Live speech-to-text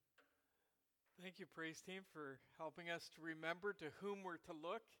Thank you, praise team, for helping us to remember to whom we're to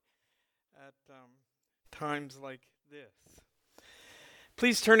look at times like this.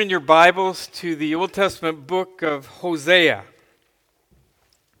 Please turn in your Bibles to the Old Testament book of Hosea.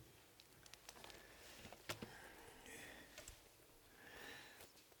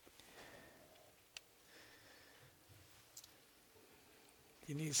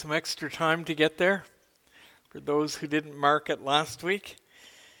 You need some extra time to get there for those who didn't mark it last week.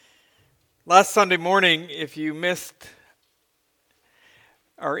 Last Sunday morning, if you missed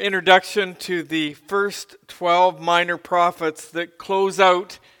our introduction to the first 12 minor prophets that close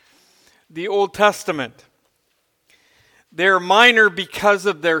out the Old Testament, they're minor because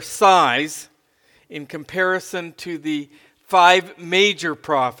of their size in comparison to the 5 major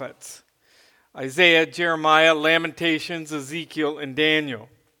prophets: Isaiah, Jeremiah, Lamentations, Ezekiel, and Daniel.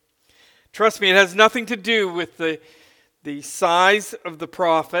 Trust me, it has nothing to do with the size of the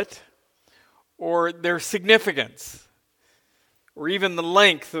prophet or their significance, or even the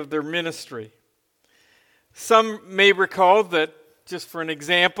length of their ministry. Some may recall that, just for an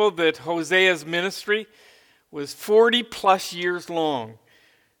example, that Hosea's ministry was 40 plus years long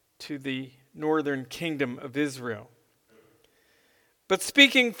to the northern kingdom of Israel. But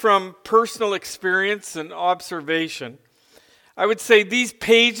speaking from personal experience and observation, I would say these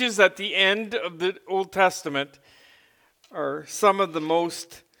pages at the end of the Old Testament are some of the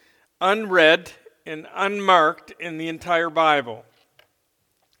most unread and unmarked in the entire Bible.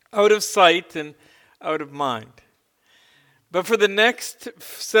 Out of sight and out of mind. But for the next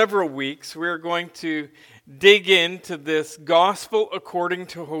several weeks, we're going to dig into this gospel according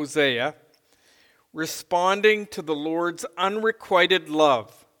to Hosea, responding to the Lord's unrequited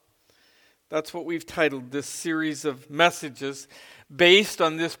love. That's what we've titled this series of messages, based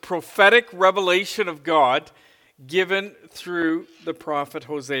on this prophetic revelation of God given through the prophet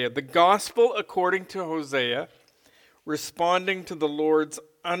Hosea. The gospel according to Hosea, responding to the Lord's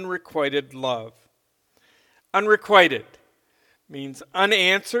unrequited love. Unrequited means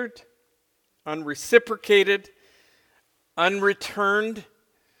unanswered, unreciprocated, unreturned,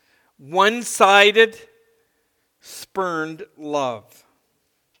 one-sided, spurned love.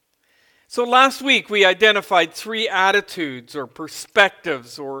 So last week we identified 3 attitudes or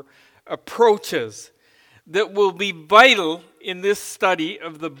perspectives or approaches that will be vital in this study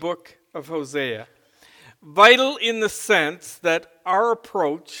of the book of Hosea. Vital in the sense that our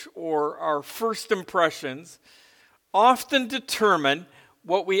approach or our first impressions often determine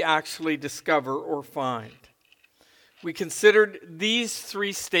what we actually discover or find. We considered these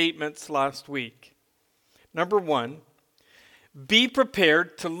 3 statements last week. Number 1, be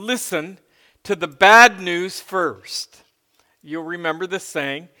prepared to listen to the bad news first. You'll remember the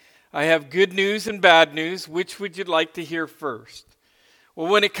saying, I have good news and bad news. Which would you like to hear first?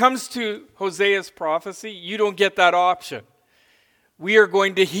 Well, when it comes to Hosea's prophecy, you don't get that option. We are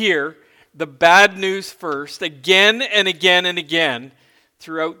going to hear the bad news first, again and again and again,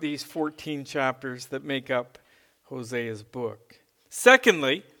 throughout these 14 chapters that make up Hosea's book.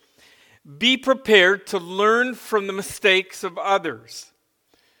 Secondly, be prepared to learn from the mistakes of others.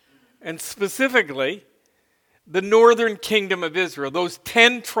 And specifically, the northern kingdom of Israel, those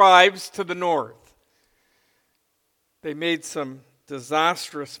 10 tribes to the north. They made some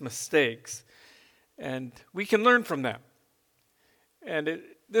disastrous mistakes, and we can learn from them. And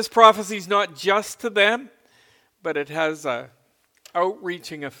this prophecy is not just to them, but it has an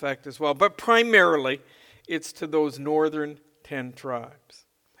outreaching effect as well. But primarily, it's to those northern 10 tribes.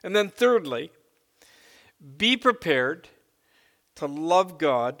 And then thirdly, be prepared to love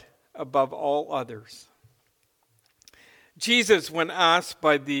God above all others. Jesus, when asked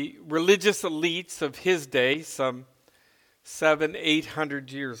by the religious elites of his day, some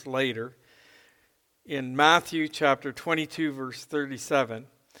 700-800 years later, in Matthew chapter 22, verse 37,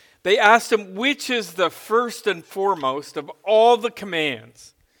 they asked him, which is the first and foremost of all the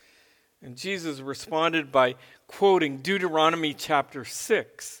commands? And Jesus responded by quoting Deuteronomy chapter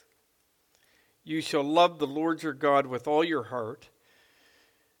 6. You shall love the Lord your God with all your heart,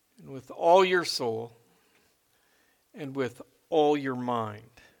 and with all your soul, and with all your mind.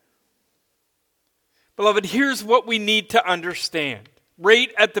 Beloved, here's what we need to understand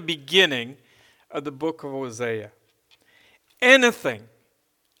right at the beginning of the book of Hosea. Anything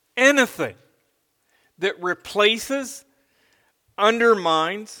that replaces,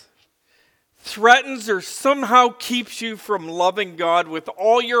 undermines, threatens, or somehow keeps you from loving God with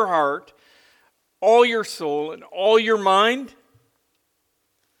all your heart, all your soul, and all your mind.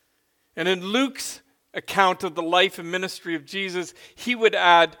 And in Luke's account of the life and ministry of Jesus, he would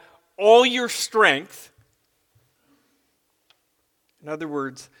add all your strength. In other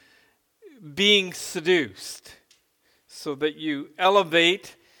words, being seduced, so that you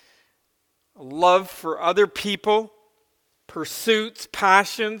elevate a love for other people, pursuits,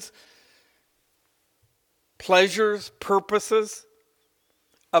 passions, pleasures, purposes,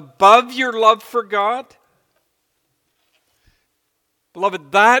 above your love for God.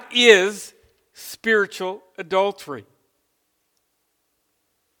 Beloved, that is spiritual adultery.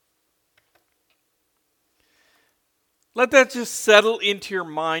 Let that just settle into your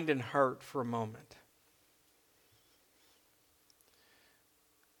mind and heart for a moment.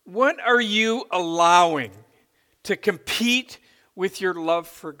 What are you allowing to compete with your love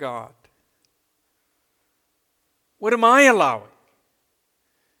for God? What am I allowing?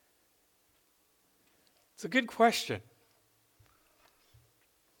 It's a good question.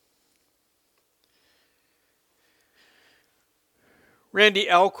 Randy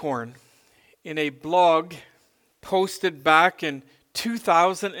Alcorn, in a blog posted back in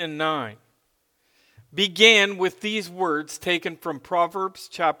 2009, began with these words taken from Proverbs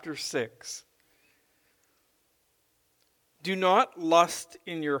chapter 6. Do not lust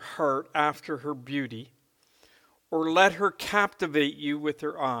in your heart after her beauty, or let her captivate you with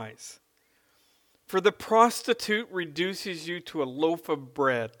her eyes. For the prostitute reduces you to a loaf of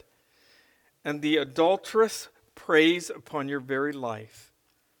bread, and the adulteress preys upon your very life.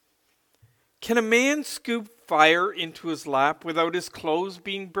 Can a man scoop fire into his lap without his clothes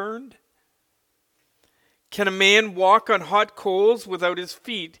being burned? Can a man walk on hot coals without his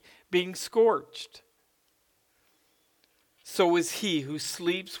feet being scorched? So is he who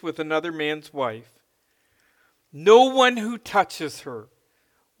sleeps with another man's wife. No one who touches her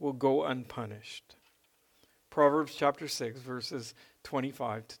will go unpunished. Proverbs chapter 6, verses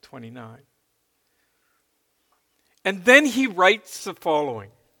 25 to 29. And then he writes the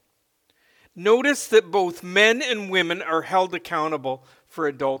following. Notice that both men and women are held accountable for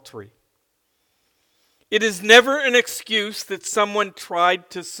adultery. It is never an excuse that someone tried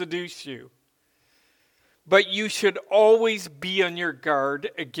to seduce you, but you should always be on your guard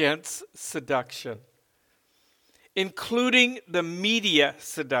against seduction, including the media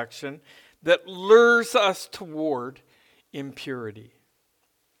seduction that lures us toward impurity.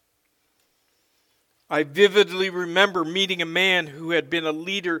 I vividly remember meeting a man who had been a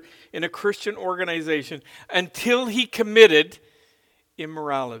leader in a Christian organization until he committed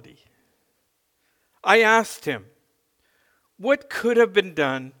immorality. I asked him, what could have been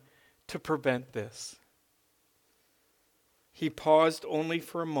done to prevent this? He paused only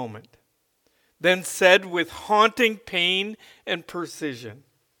for a moment, then said with haunting pain and precision,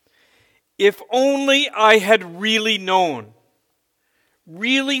 if only I had really known,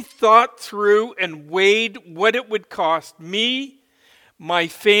 really thought through and weighed what it would cost me, my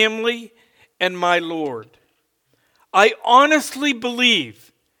family, and my Lord. I honestly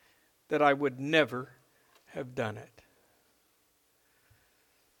believe that I would never have done it.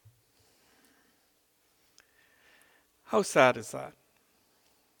 How sad is that?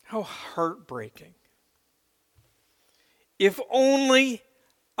 How heartbreaking. If only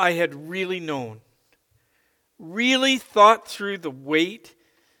I had really known, really thought through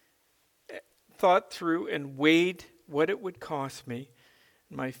and weighed what it would cost me,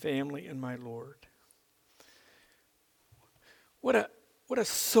 my family, and my Lord. What a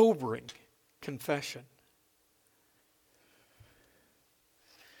sobering confession.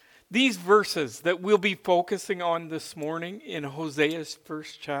 These verses that we'll be focusing on this morning in Hosea's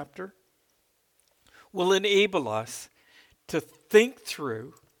first chapter will enable us to think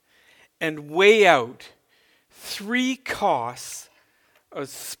through and weigh out 3 costs of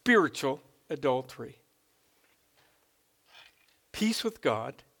spiritual adultery. Peace with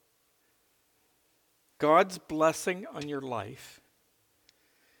God, God's blessing on your life,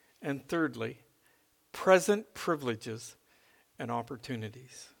 and thirdly, present privileges and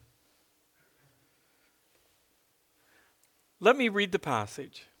opportunities. Let me read the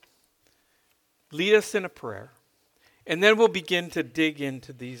passage, lead us in a prayer, and then we'll begin to dig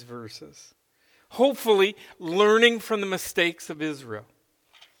into these verses. Hopefully, learning from the mistakes of Israel.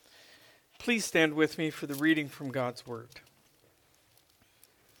 Please stand with me for the reading from God's Word.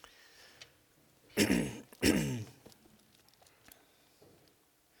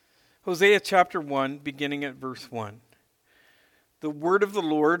 Hosea chapter 1, beginning at verse 1. The word of the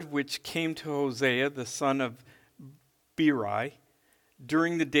Lord which came to Hosea, the son of Beeri,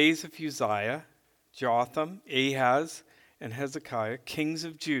 during the days of Uzziah, Jotham, Ahaz, and Hezekiah, kings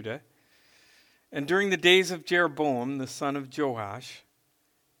of Judah, and during the days of Jeroboam, the son of Joash,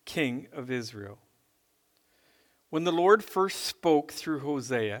 king of Israel. When the Lord first spoke through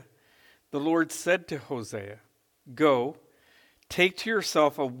Hosea, the Lord said to Hosea, Go, take to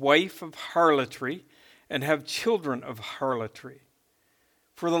yourself a wife of harlotry and have children of harlotry.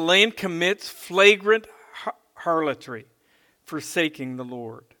 For the land commits flagrant harlotry, forsaking the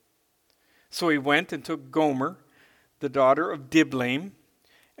Lord. So he went and took Gomer, the daughter of Diblaim,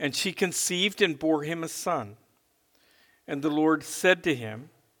 and she conceived and bore him a son. And the Lord said to him,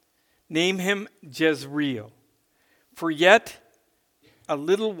 name him Jezreel, for yet a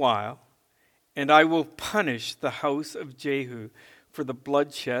little while, and I will punish the house of Jehu for the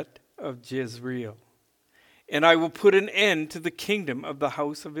bloodshed of Jezreel. And I will put an end to the kingdom of the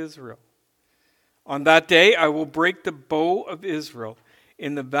house of Israel. On that day I will break the bow of Israel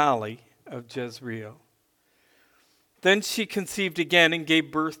in the valley of Jezreel. Then she conceived again and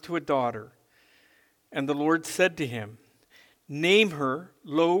gave birth to a daughter. And the Lord said to him, name her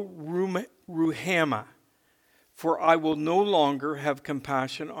Lo-Ruhamah, for I will no longer have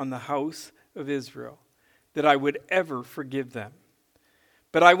compassion on the house of Israel, that I would ever forgive them.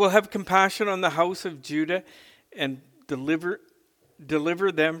 But I will have compassion on the house of Judah and deliver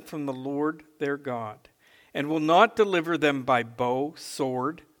them from the Lord their God, and will not deliver them by bow,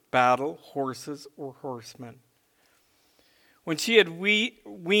 sword, battle, horses, or horsemen. When she had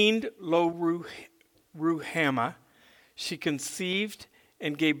weaned Lo-Ruhamah, she conceived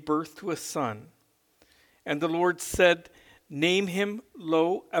and gave birth to a son. And the Lord said, name him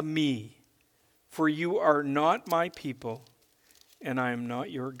Lo-Ammi, for you are not my people, and I am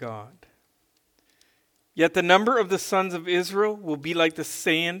not your God. Yet the number of the sons of Israel will be like the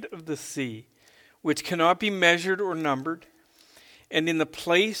sand of the sea, which cannot be measured or numbered. And in the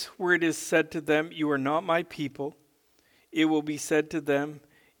place where it is said to them, you are not my people, it will be said to them,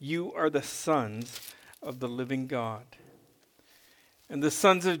 you are the sons of the living God. And the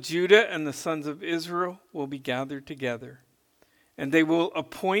sons of Judah and the sons of Israel will be gathered together, and they will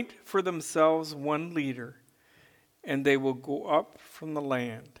appoint for themselves one leader, and they will go up from the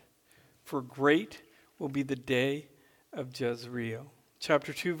land, for great will be the day of Jezreel.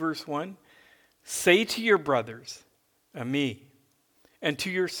 Chapter 2, verse 1, say to your brothers, Ammi, and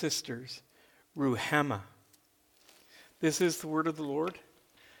to your sisters, Ruhamah. This is the word of the Lord.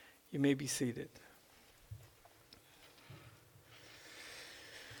 You may be seated.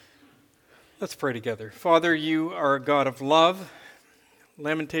 Let's pray together. Father, you are a God of love.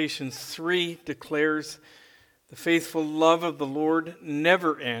 Lamentations 3 declares the faithful love of the Lord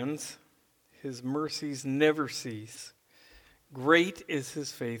never ends. His mercies never cease. Great is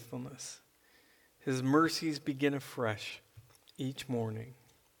his faithfulness. His mercies begin afresh each morning.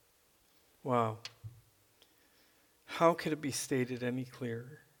 Wow. How could it be stated any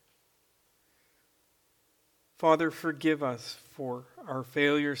clearer? Father, forgive us for our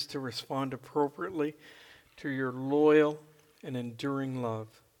failures to respond appropriately to your loyal and enduring love,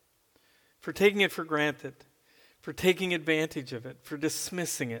 for taking it for granted, for taking advantage of it, for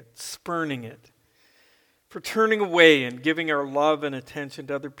dismissing it, spurning it, for turning away and giving our love and attention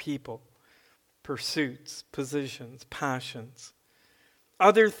to other people, pursuits, positions, passions,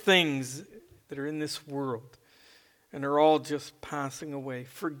 other things that are in this world and are all just passing away.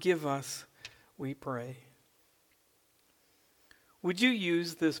 Forgive us, we pray. Would you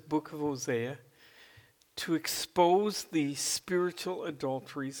use this book of Hosea to expose the spiritual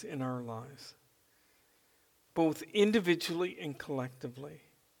adulteries in our lives, both individually and collectively?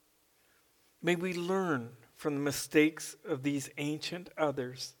 May we learn from the mistakes of these ancient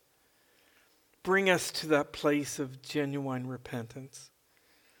others. Bring us to that place of genuine repentance.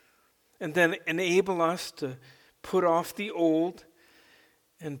 And then enable us to put off the old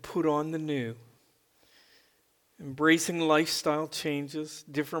and put on the new. Embracing lifestyle changes,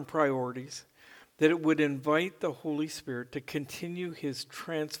 different priorities, that it would invite the Holy Spirit to continue his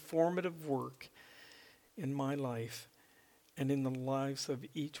transformative work in my life and in the lives of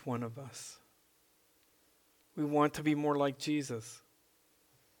each one of us. We want to be more like Jesus.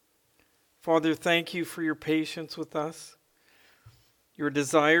 Father, thank you for your patience with us, your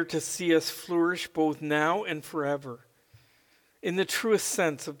desire to see us flourish both now and forever, in the truest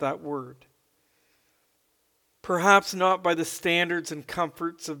sense of that word. Perhaps not by the standards and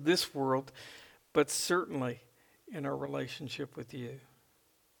comforts of this world, but certainly in our relationship with you.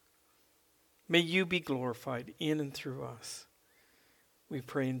 May you be glorified in and through us. We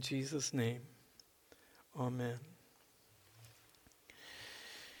pray in Jesus' name. Amen.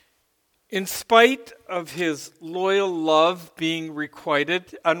 In spite of his loyal love being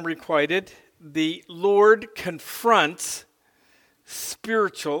unrequited, the Lord confronts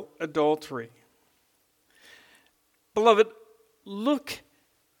spiritual adultery. Beloved, look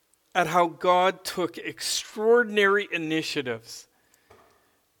at how God took extraordinary initiatives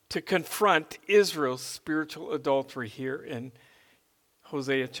to confront Israel's spiritual adultery here in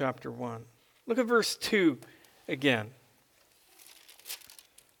Hosea chapter 1. Look at verse 2 again.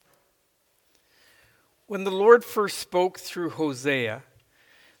 When the Lord first spoke through Hosea,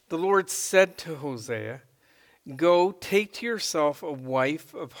 the Lord said to Hosea, "Go, take to yourself a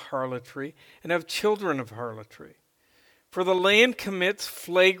wife of harlotry and have children of harlotry. For the land commits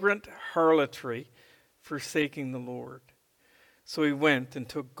flagrant harlotry, forsaking the Lord." So he went and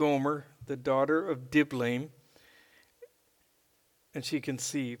took Gomer, the daughter of Diblaim, and she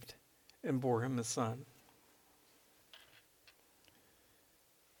conceived and bore him a son.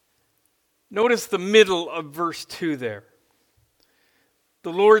 Notice the middle of verse 2 there.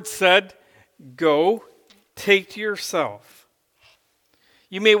 The Lord said, "Go, take to yourself."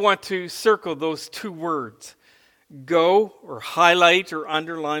 You may want to circle those two words. Go, or highlight or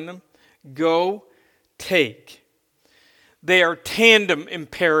underline them. Go, take. They are tandem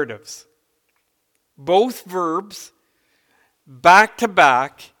imperatives. Both verbs, back to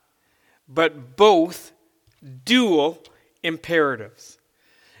back, but both dual imperatives.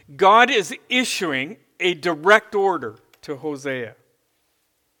 God is issuing a direct order to Hosea.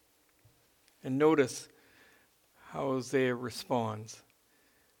 And notice how Hosea responds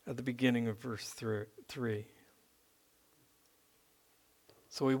at the beginning of verse 3.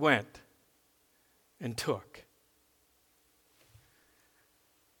 So he went and took.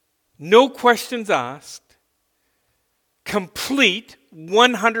 No questions asked. Complete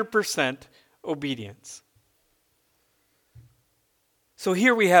 100% obedience. So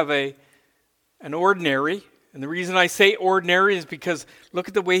here we have an ordinary, and the reason I say ordinary is because look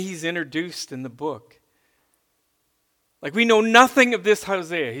at the way he's introduced in the book. Like, we know nothing of this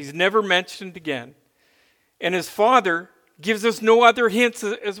Hosea. He's never mentioned again. And his father gives us no other hints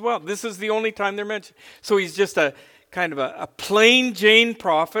as well. This is the only time they're mentioned. So he's just a kind of a plain Jane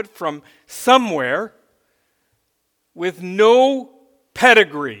prophet from somewhere with no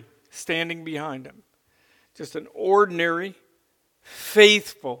pedigree standing behind him. Just an ordinary,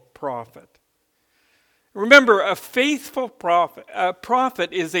 faithful prophet. Remember, a faithful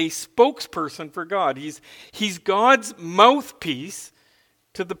prophet, is a spokesperson for God. He's God's mouthpiece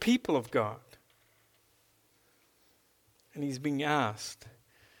to the people of God. And he's being asked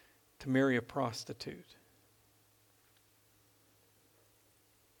to marry a prostitute.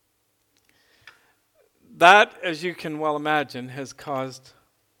 That, as you can well imagine, has caused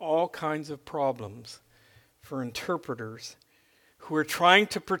all kinds of problems for interpreters who are trying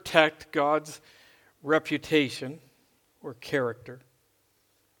to protect God's reputation or character.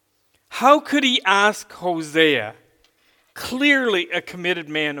 How could he ask Hosea, clearly a committed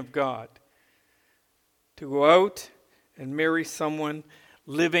man of God, to go out and marry someone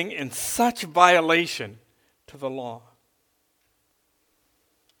living in such violation to the law?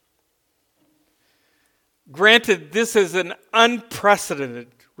 Granted, this is an unprecedented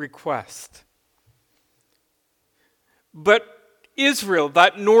request. But Israel,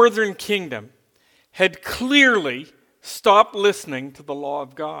 that northern kingdom, had clearly stopped listening to the law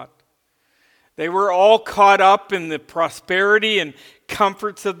of God. They were all caught up in the prosperity and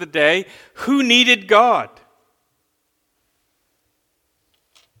comforts of the day. Who needed God?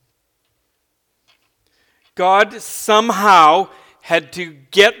 God somehow had to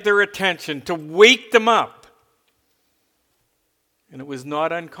get their attention, to wake them up. And it was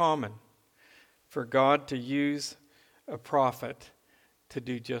not uncommon for God to use a prophet to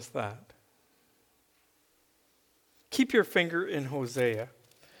do just that. Keep your finger in Hosea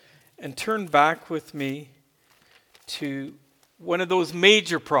and turn back with me to one of those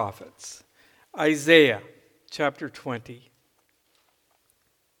major prophets, Isaiah chapter 20.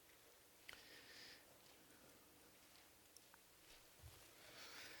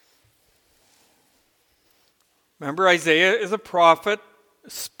 Remember, Isaiah is a prophet,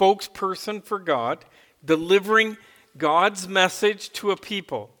 spokesperson for God, delivering God's message to a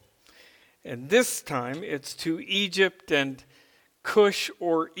people. And this time it's to Egypt and Cush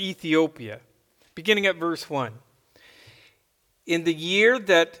or Ethiopia. Beginning at verse 1. In the year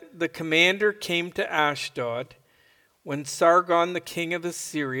that the commander came to Ashdod, when Sargon the king of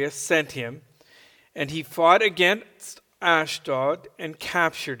Assyria sent him, and he fought against Ashdod and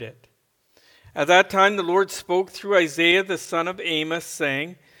captured it. At that time the Lord spoke through Isaiah the son of Amos,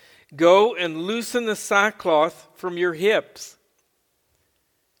 saying, "Go and loosen the sackcloth from your hips,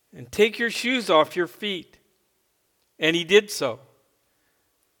 and take your shoes off your feet." And he did so.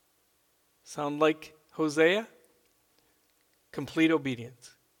 Sound like Hosea? Complete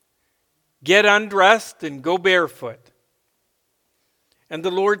obedience. Get undressed and go barefoot. And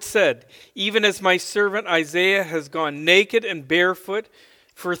the Lord said, "Even as my servant Isaiah has gone naked and barefoot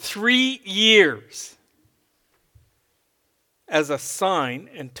for 3 years, as a sign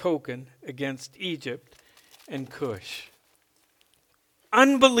and token against Egypt and Cush.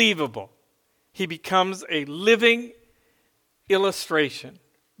 Unbelievable. He becomes a living illustration,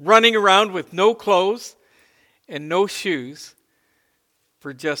 running around with no clothes and no shoes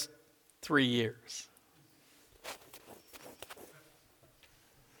for just 3 years.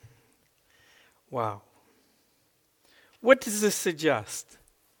 Wow. What does this suggest?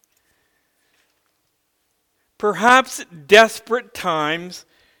 Perhaps desperate times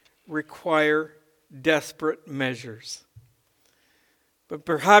require desperate measures. But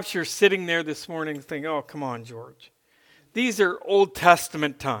perhaps you're sitting there this morning thinking, oh, come on, George. These are Old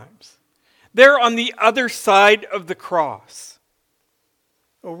Testament times. They're on the other side of the cross.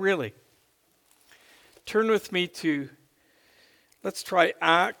 Oh, really? Turn with me to, let's try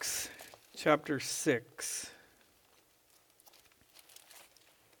Acts chapter 6.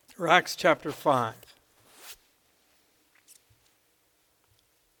 Or Acts chapter 5.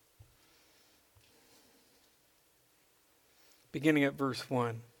 Beginning at verse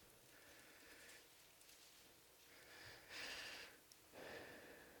 1.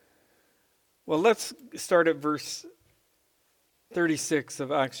 Well, let's start at verse 36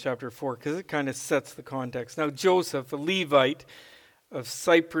 of Acts chapter 4, because it kind of sets the context. Now Joseph, a Levite of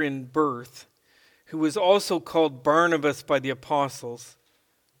Cyprian birth, who was also called Barnabas by the apostles,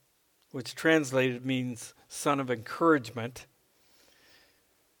 which translated means son of encouragement,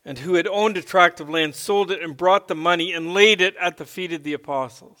 and who had owned a tract of land, sold it and brought the money and laid it at the feet of the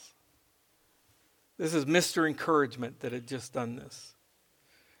apostles. This is Mr. Encouragement that had just done this.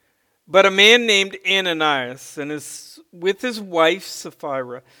 But a man named Ananias and with his wife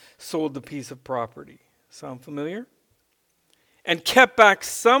Sapphira sold the piece of property. Sound familiar? And kept back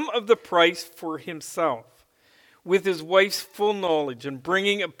some of the price for himself. With his wife's full knowledge, and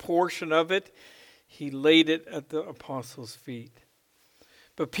bringing a portion of it, he laid it at the apostles' feet.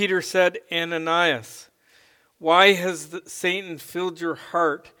 But Peter said, Ananias, why has Satan filled your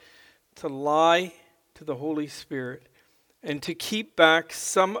heart to lie to the Holy Spirit and to keep back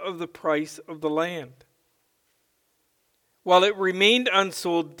some of the price of the land? While it remained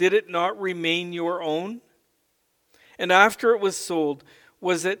unsold, did it not remain your own? And after it was sold,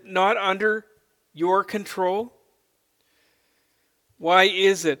 was it not under your control? Why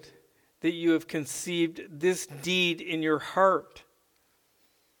is it that you have conceived this deed in your heart?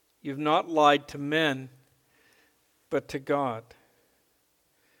 You have not lied to men, but to God.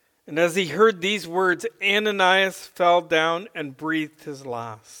 And as he heard these words, Ananias fell down and breathed his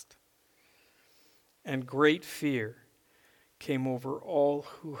last. And great fear came over all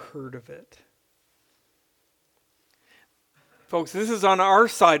who heard of it. Folks, this is on our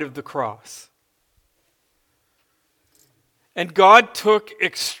side of the cross. And God took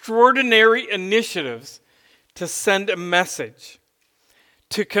extraordinary initiatives to send a message,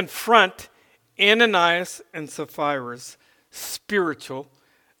 to confront Ananias and Sapphira's spiritual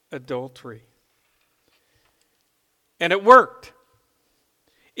adultery. And it worked.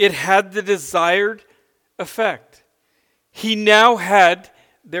 It had the desired effect. He now had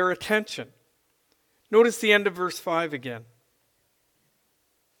their attention. Notice the end of verse 5 again.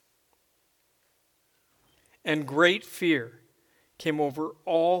 And great fear came over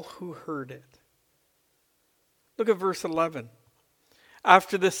all who heard it. Look at verse 11.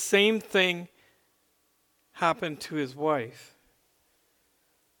 After the same thing happened to his wife,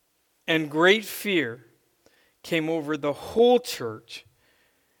 and great fear came over the whole church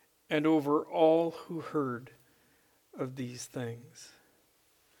and over all who heard of these things.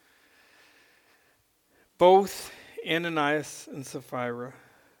 Both Ananias and Sapphira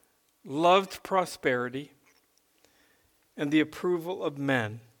loved prosperity and the approval of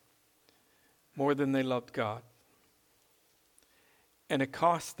men more than they loved God. And it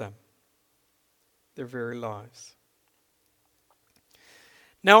cost them their very lives.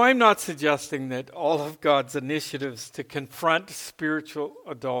 Now, I'm not suggesting that all of God's initiatives to confront spiritual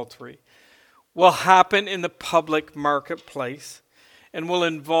adultery will happen in the public marketplace and will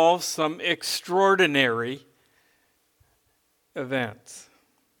involve some extraordinary events.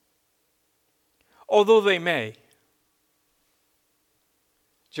 Although they may.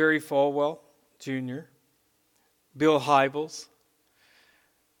 Jerry Falwell, Jr., Bill Hybels,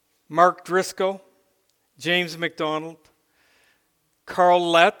 Mark Driscoll, James MacDonald, Carl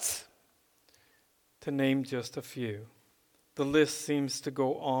Letts, to name just a few. The list seems to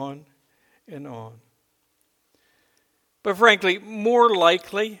go on and on. But frankly, more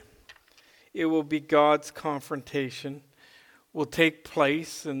likely, it will be God's confrontation will take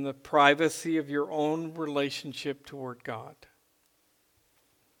place in the privacy of your own relationship toward God.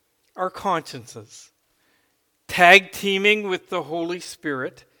 Our consciences tag teaming with the Holy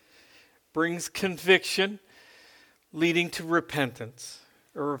Spirit, brings conviction, leading to repentance.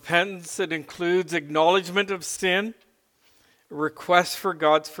 A repentance that includes acknowledgement of sin, a request for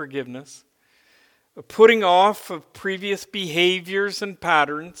God's forgiveness, a putting off of previous behaviors and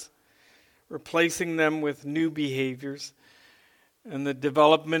patterns, replacing them with new behaviors, and the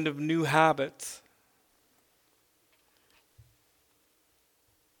development of new habits.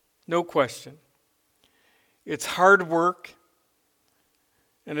 No question. It's hard work,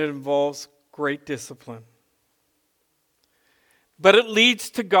 and it involves great discipline. But it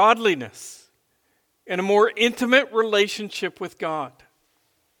leads to godliness and a more intimate relationship with God.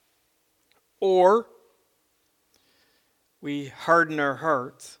 Or we harden our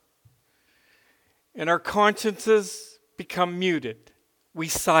hearts and our consciences become muted. We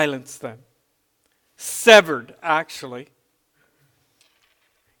silence them. Severed, actually.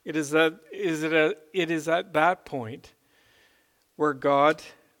 It is at that point where God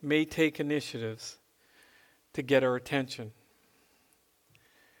may take initiatives to get our attention.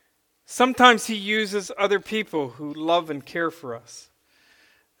 Sometimes he uses other people who love and care for us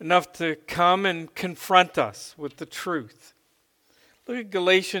enough to come and confront us with the truth. Look at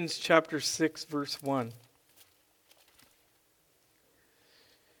Galatians chapter 6, verse 1.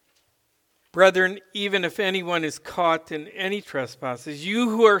 Brethren, even if anyone is caught in any trespasses, you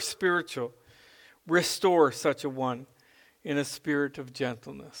who are spiritual, restore such a one in a spirit of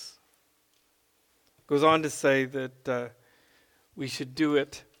gentleness. Goes on to say that we should do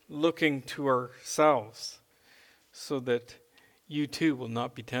it looking to ourselves so that you too will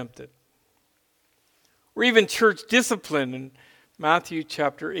not be tempted. Or even church discipline in Matthew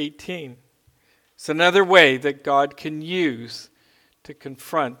chapter 18. It's another way that God can use to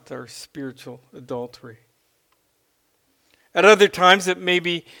confront our spiritual adultery. At other times it may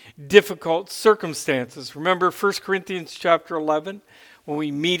be difficult circumstances. Remember 1 Corinthians chapter 11, when we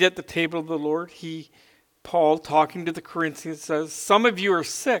meet at the table of the Lord, Paul, talking to the Corinthians, says, some of you are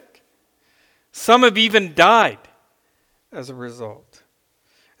sick. Some have even died as a result.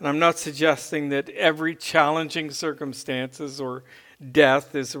 And I'm not suggesting that every challenging circumstances or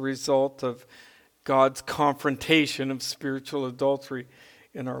death is a result of God's confrontation of spiritual adultery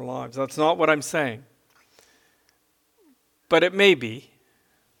in our lives. That's not what I'm saying. But it may be.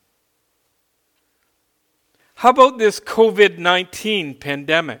 How about this COVID-19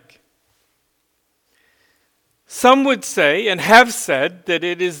 pandemic? Some would say, and have said, that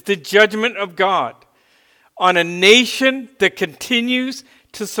it is the judgment of God on a nation that continues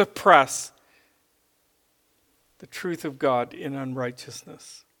to suppress the truth of God in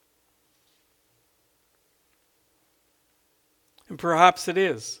unrighteousness. And perhaps it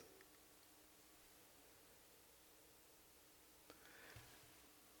is.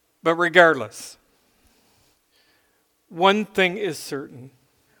 But regardless, one thing is certain.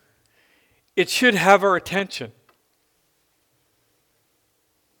 It should have our attention.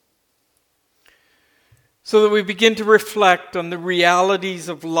 So that we begin to reflect on the realities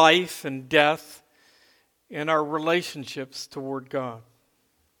of life and death and our relationships toward God.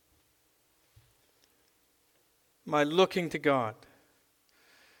 Am I looking to God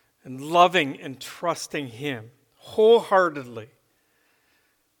and loving and trusting Him wholeheartedly?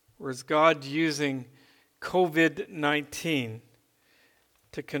 Or is God using COVID-19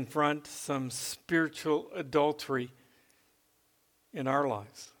 to confront some spiritual adultery in our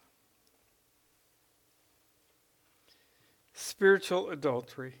lives? Spiritual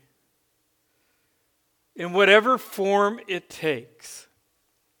adultery, in whatever form it takes,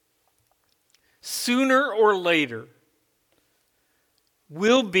 sooner or later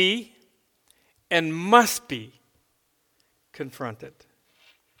will be and must be confronted.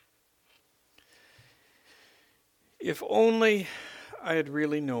 If only I had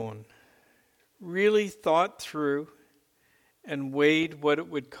really known, really thought through and weighed what it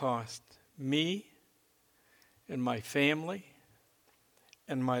would cost me and my family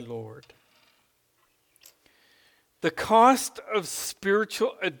and my Lord. The cost of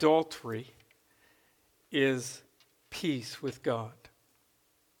spiritual adultery is peace with God.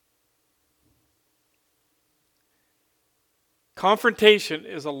 Confrontation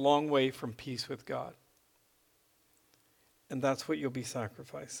is a long way from peace with God. And that's what you'll be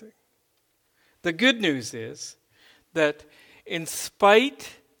sacrificing. The good news is that in spite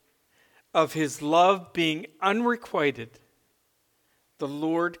of His love being unrequited, the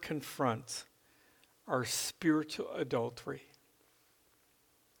Lord confronts our spiritual adultery.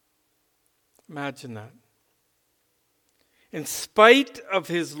 Imagine that. In spite of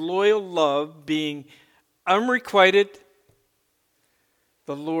His loyal love being unrequited,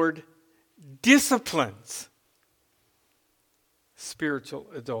 the Lord disciplines spiritual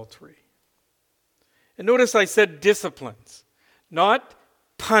adultery. And notice I said disciplines, not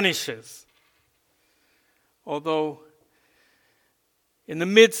punishes. Although in the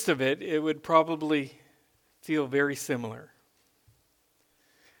midst of it, it would probably feel very similar.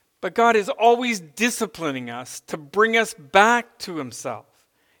 But God is always disciplining us to bring us back to himself.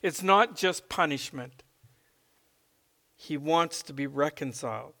 It's not just punishment. He wants to be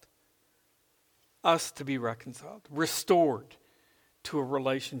reconciled, us to be reconciled, restored to a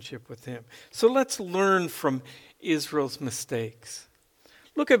relationship with him. So let's learn from Israel's mistakes.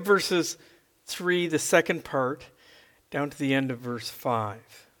 Look at verses 3, the second part, down to the end of verse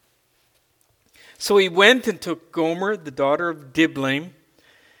 5. So he went and took Gomer, the daughter of Diblaim,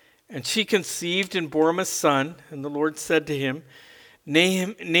 and she conceived and bore him a son. And the Lord said to him,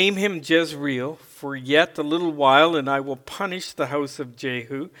 Name him Jezreel, for yet a little while, and I will punish the house of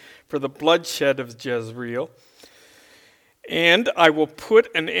Jehu for the bloodshed of Jezreel. And I will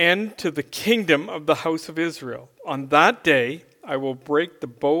put an end to the kingdom of the house of Israel. On that day, I will break the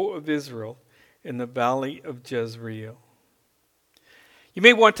bow of Israel in the valley of Jezreel. You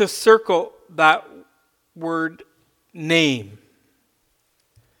may want to circle that word name.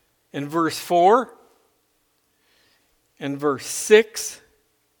 In verse 4, in verse 6,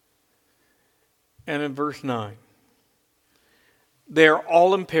 and in verse 9. They're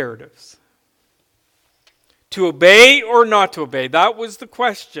all imperatives. To obey or not to obey? That was the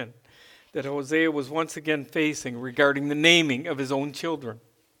question that Hosea was once again facing regarding the naming of his own children.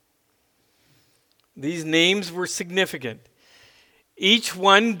 These names were significant. Each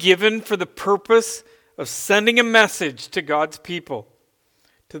one given for the purpose of sending a message to God's people,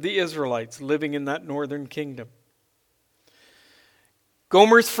 to the Israelites living in that northern kingdom.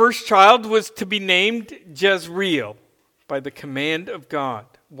 Gomer's first child was to be named Jezreel by the command of God.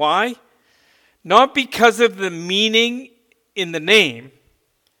 Why? Not because of the meaning in the name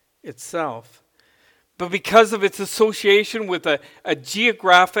itself, but because of its association with a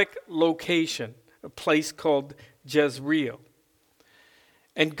geographic location, a place called Jezreel.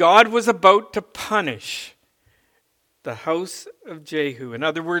 And God was about to punish the house of Jehu. In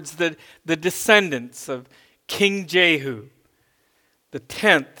other words, the descendants of King Jehu, the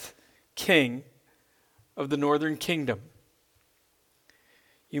 10th king of the northern kingdom.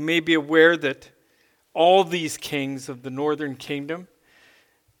 You may be aware that all these kings of the northern kingdom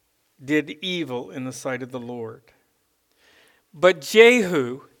did evil in the sight of the Lord. But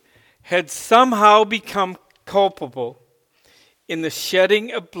Jehu had somehow become culpable in the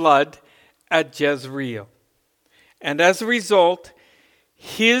shedding of blood at Jezreel. And as a result,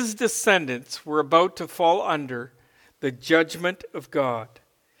 his descendants were about to fall under the judgment of God.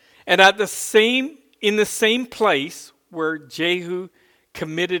 And in the same place where Jehu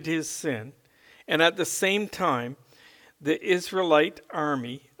committed his sin, and at the same time, the Israelite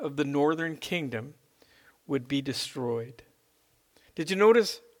army of the northern kingdom would be destroyed. Did you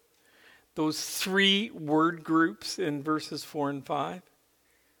notice those three word groups in verses 4 and 5?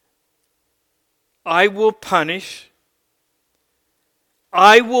 I will punish,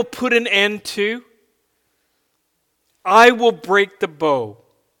 I will put an end to, I will break the bow.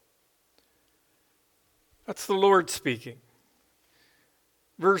 That's the Lord speaking.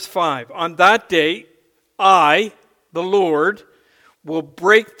 Verse 5, on that day, I, the Lord, will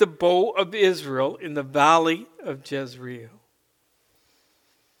break the bow of Israel in the valley of Jezreel.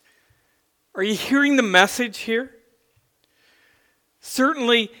 Are you hearing the message here?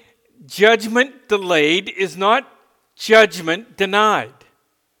 Certainly, judgment delayed is not judgment denied.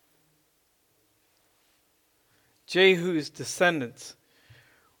 Jehu's descendants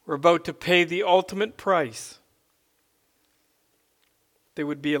were about to pay the ultimate price. They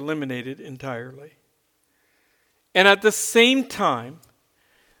would be eliminated entirely. And at the same time,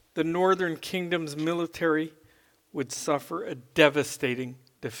 the northern kingdom's military would suffer a devastating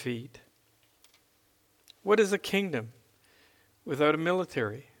defeat. What is a kingdom without a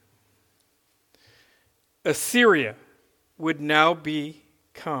military? Assyria would now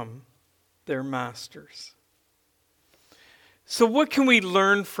become their masters. So what can we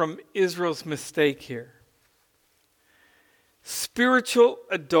learn from Israel's mistake here? Spiritual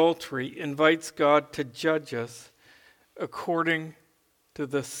adultery invites God to judge us according to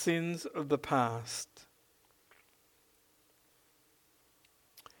the sins of the past.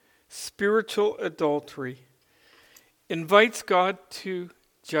 Spiritual adultery invites God to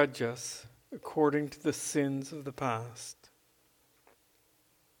judge us according to the sins of the past.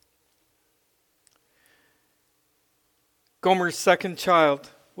 Gomer's second child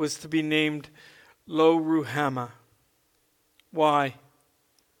was to be named Lo-Ruhamah. Why?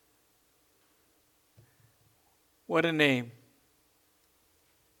 What a name.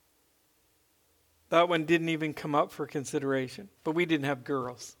 That one didn't even come up for consideration. But we didn't have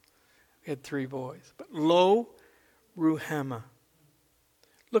girls. We had 3 boys. But Lo Ruhamah.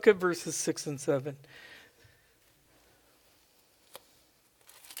 Look at verses 6 and 7.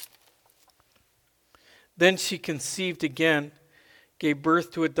 Then she conceived again, gave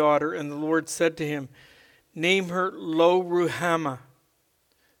birth to a daughter, and the Lord said to him, Name her Lo Ruhamah,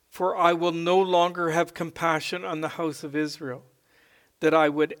 for I will no longer have compassion on the house of Israel, that I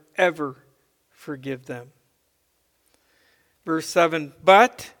would ever forgive them. Verse 7,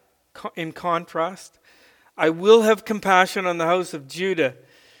 but, in contrast, I will have compassion on the house of Judah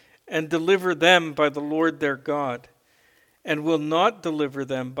and deliver them by the Lord their God, and will not deliver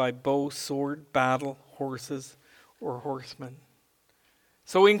them by bow, sword, battle, horses, or horsemen.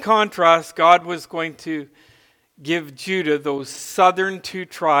 So in contrast, God was going to give Judah, those southern 2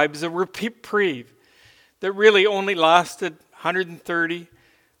 tribes, a reprieve that really only lasted 130,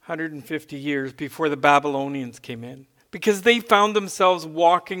 150 years before the Babylonians came in, because they found themselves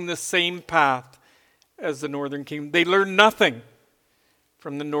walking the same path as the northern kingdom. They learned nothing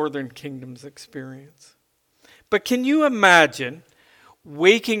from the northern kingdom's experience. But can you imagine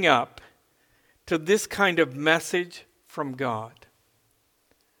waking up to this kind of message from God?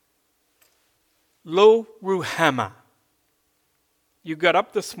 Lo Ruhamah. You got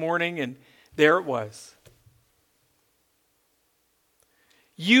up this morning and there it was.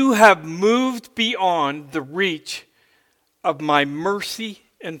 You have moved beyond the reach of my mercy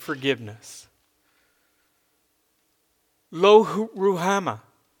and forgiveness. Lo Ruhamah.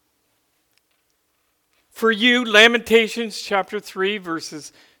 For you, Lamentations chapter 3,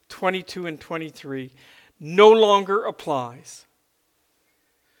 verses 22 and 23, no longer applies.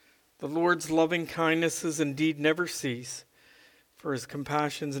 The Lord's loving kindnesses indeed never cease, for his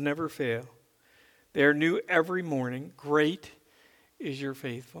compassions never fail. They are new every morning. Great is your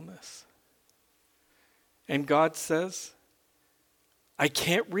faithfulness. And God says, I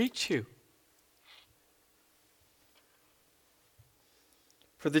can't reach you.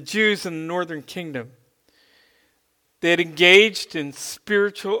 For the Jews in the northern kingdom, they had engaged in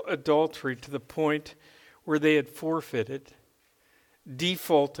spiritual adultery to the point where they had forfeited,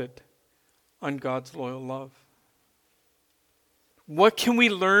 defaulted on God's loyal love. What can we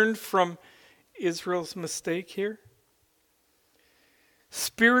learn from Israel's mistake here?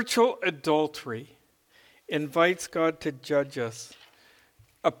 Spiritual adultery invites God to judge us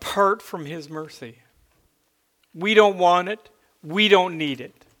apart from his mercy. We don't want it. We don't need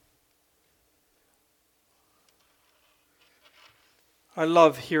it. I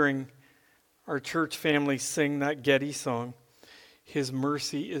love hearing our church family sing that Getty song, His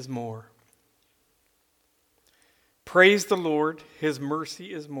Mercy is More. Praise the Lord, his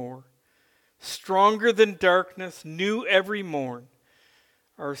mercy is more. Stronger than darkness, new every morn.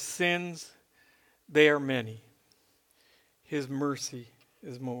 Our sins, they are many. His mercy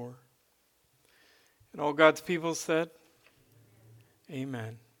is more. And all God's people said,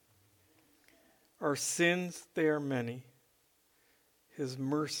 Amen. Our sins, they are many. His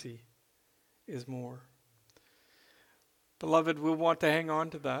mercy is more. Beloved, we'll want to hang on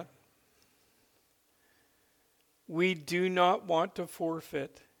to that. We do not want to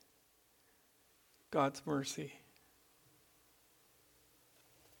forfeit God's mercy.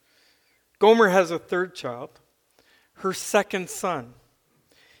 Gomer has a 3rd child, her 2nd son.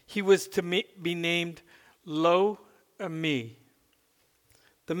 He was to be named Lo-Ammi.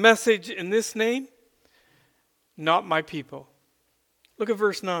 The message in this name, not my people. Look at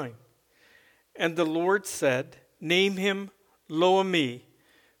verse 9. And the Lord said, name him Lo-Ammi,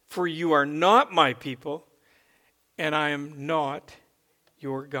 for you are not my people, and I am not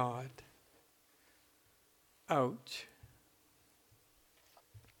your God. Ouch.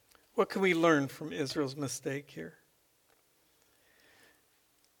 What can we learn from Israel's mistake here?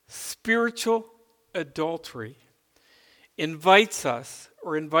 Spiritual adultery invites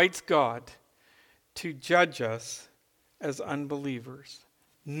God to judge us as unbelievers,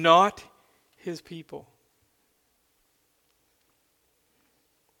 not his people.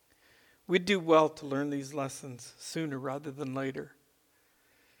 We'd do well to learn these lessons sooner rather than later.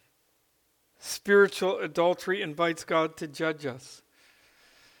 Spiritual adultery invites God to judge us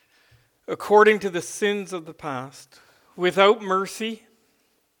according to the sins of the past, without mercy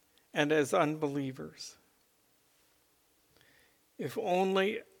and as unbelievers. If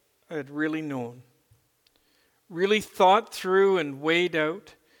only I had really known, really thought through and weighed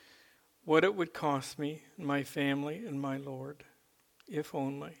out what it would cost me, and my family, and my Lord. If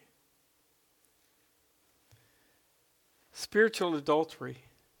only. Spiritual adultery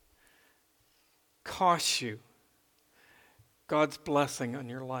costs you God's blessing on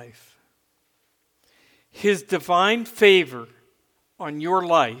your life. His divine favor on your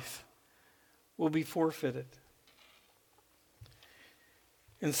life will be forfeited.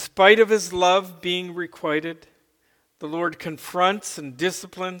 In spite of his love being requited, the Lord confronts and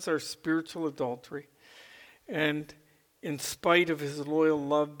disciplines our spiritual adultery. And in spite of his loyal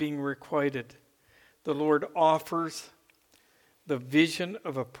love being requited, the Lord offers the vision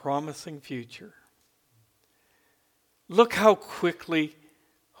of a promising future. Look how quickly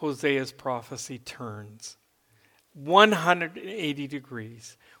Hosea's prophecy turns. 180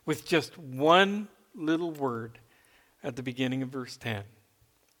 degrees with just one little word at the beginning of verse 10.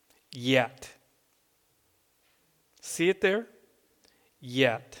 Yet. See it there?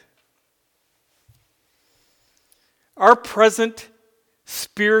 Yet. Our present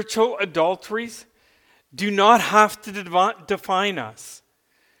spiritual adulteries do not have to define us.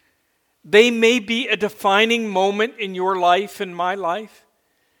 They may be a defining moment in your life and my life,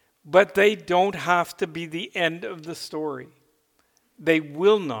 but they don't have to be the end of the story. They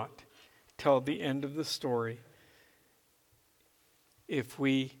will not tell the end of the story if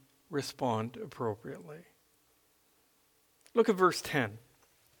we respond appropriately. Look at verse 10.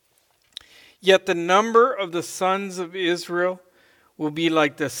 Yet the number of the sons of Israel will be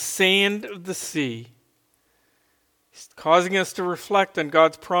like the sand of the sea. He's causing us to reflect on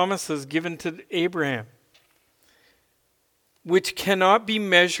God's promises given to Abraham, which cannot be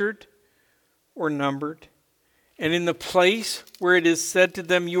measured or numbered. And in the place where it is said to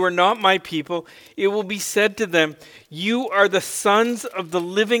them, "You are not my people," it will be said to them, "You are the sons of the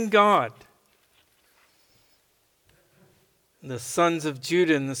living God." And the sons of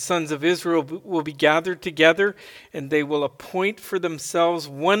Judah and the sons of Israel will be gathered together, and they will appoint for themselves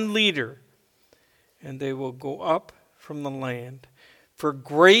one leader, and they will go up from the land. For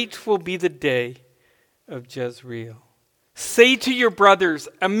great will be the day of Jezreel. Say to your brothers,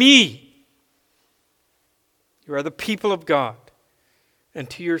 "Ami," you are the people of God, and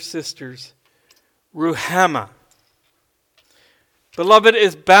to your sisters, "Ruhama." Beloved,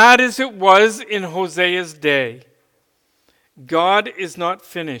 as bad as it was in Hosea's day, God is not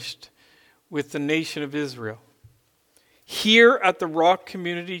finished with the nation of Israel. Here at the Rock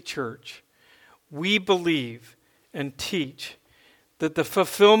Community Church, we believe and teach that the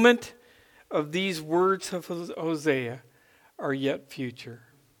fulfillment of these words of Hosea are yet future.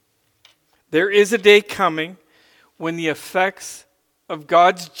 There is a day coming when the effects of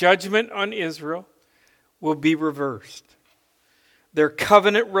God's judgment on Israel will be reversed. Their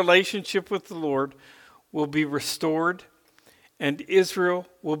covenant relationship with the Lord will be restored, and Israel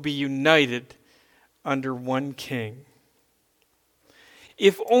will be united under one king.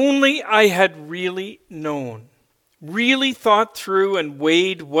 If only I had really known, really thought through and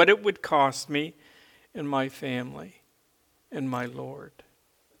weighed what it would cost me and my family and my Lord.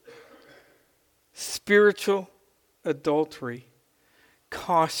 Spiritual adultery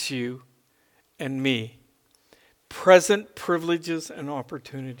costs you and me present privileges and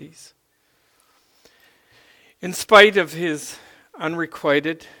opportunities. In spite of his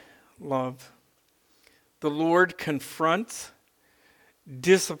unrequited love, the Lord confronts,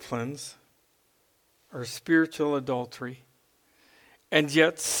 disciplines our spiritual adultery, and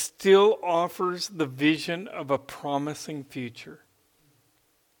yet still offers the vision of a promising future.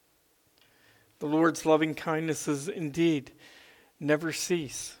 The Lord's loving kindnesses indeed never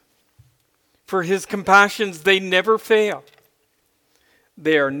cease. For his compassions, they never fail.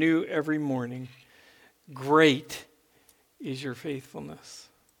 They are new every morning. Great is your faithfulness.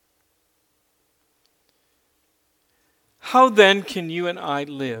 How then can you and I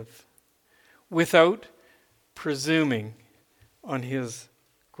live without presuming on his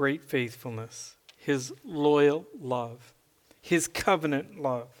great faithfulness, his loyal love, his covenant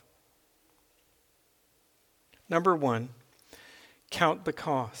love? Number one, count the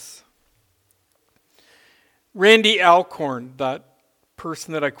costs. Randy Alcorn, that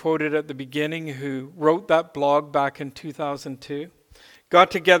person that I quoted at the beginning who wrote that blog back in 2002, got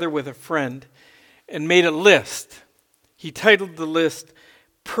together with a friend and made a list. He titled the list,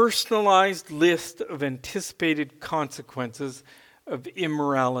 "Personalized List of Anticipated Consequences of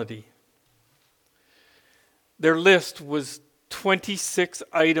Immorality." Their list was 26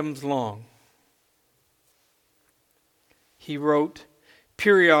 items long. He wrote,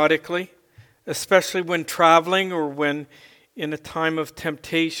 periodically, especially when traveling or when in a time of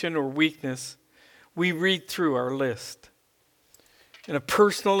temptation or weakness, we read through our list. In a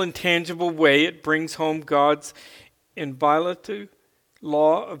personal and tangible way, it brings home God's inviolate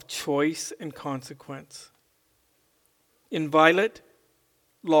law of choice and consequence. Inviolate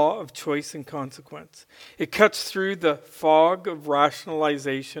law of choice and consequence. It cuts through the fog of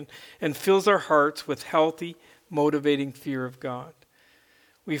rationalization and fills our hearts with healthy, motivating fear of God.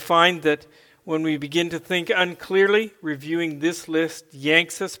 We find that when we begin to think unclearly, reviewing this list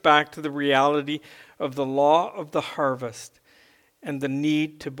yanks us back to the reality of the law of the harvest and the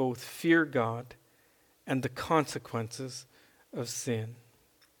need to both fear God and the consequences of sin.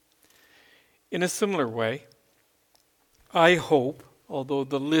 In a similar way, I hope, although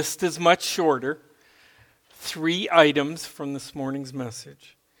the list is much shorter, 3 items from this morning's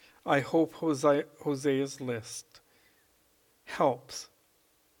message. I hope Hosea's list helps.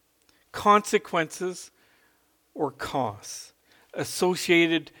 Consequences or costs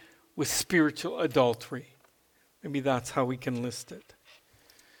associated with spiritual adultery. Maybe that's how we can list it.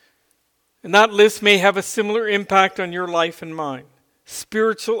 And that list may have a similar impact on your life and mine.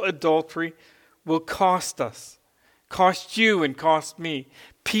 Spiritual adultery will cost us, cost you and cost me,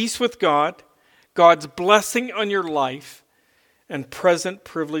 peace with God, God's blessing on your life, and present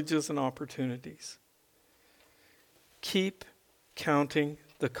privileges and opportunities. Keep counting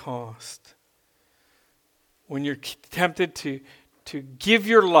the cost. When you're tempted to give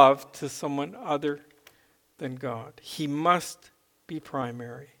your love to someone other than God, He must be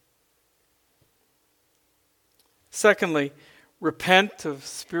primary. Secondly, repent of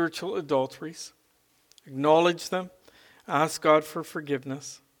spiritual adulteries. Acknowledge them. Ask God for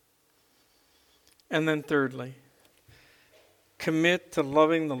forgiveness. And then thirdly, commit to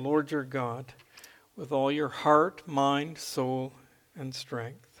loving the Lord your God with all your heart, mind, soul, and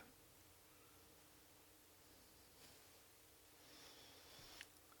strength.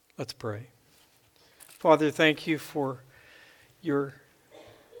 Let's pray. Father, thank you for your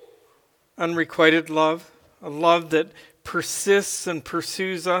unrequited love, a love that persists and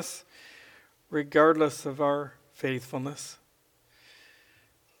pursues us regardless of our faithfulness.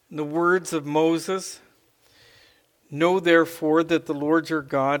 In the words of Moses, know therefore that the Lord your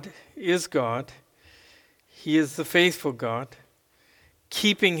God is God. He is the faithful God,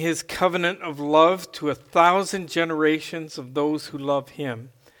 keeping his covenant of love to 1,000 generations of those who love him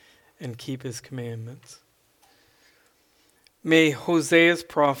and keep his commandments. May Hosea's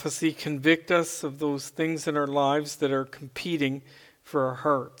prophecy convict us of those things in our lives that are competing for our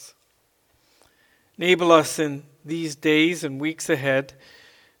hearts. Enable us in these days and weeks ahead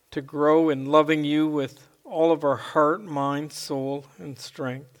to grow in loving you with all of our heart, mind, soul, and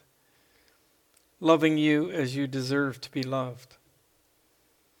strength. Loving you as you deserve to be loved.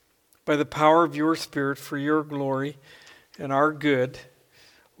 By the power of your Spirit, for your glory and our good,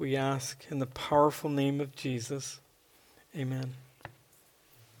 we ask in the powerful name of Jesus. Amen.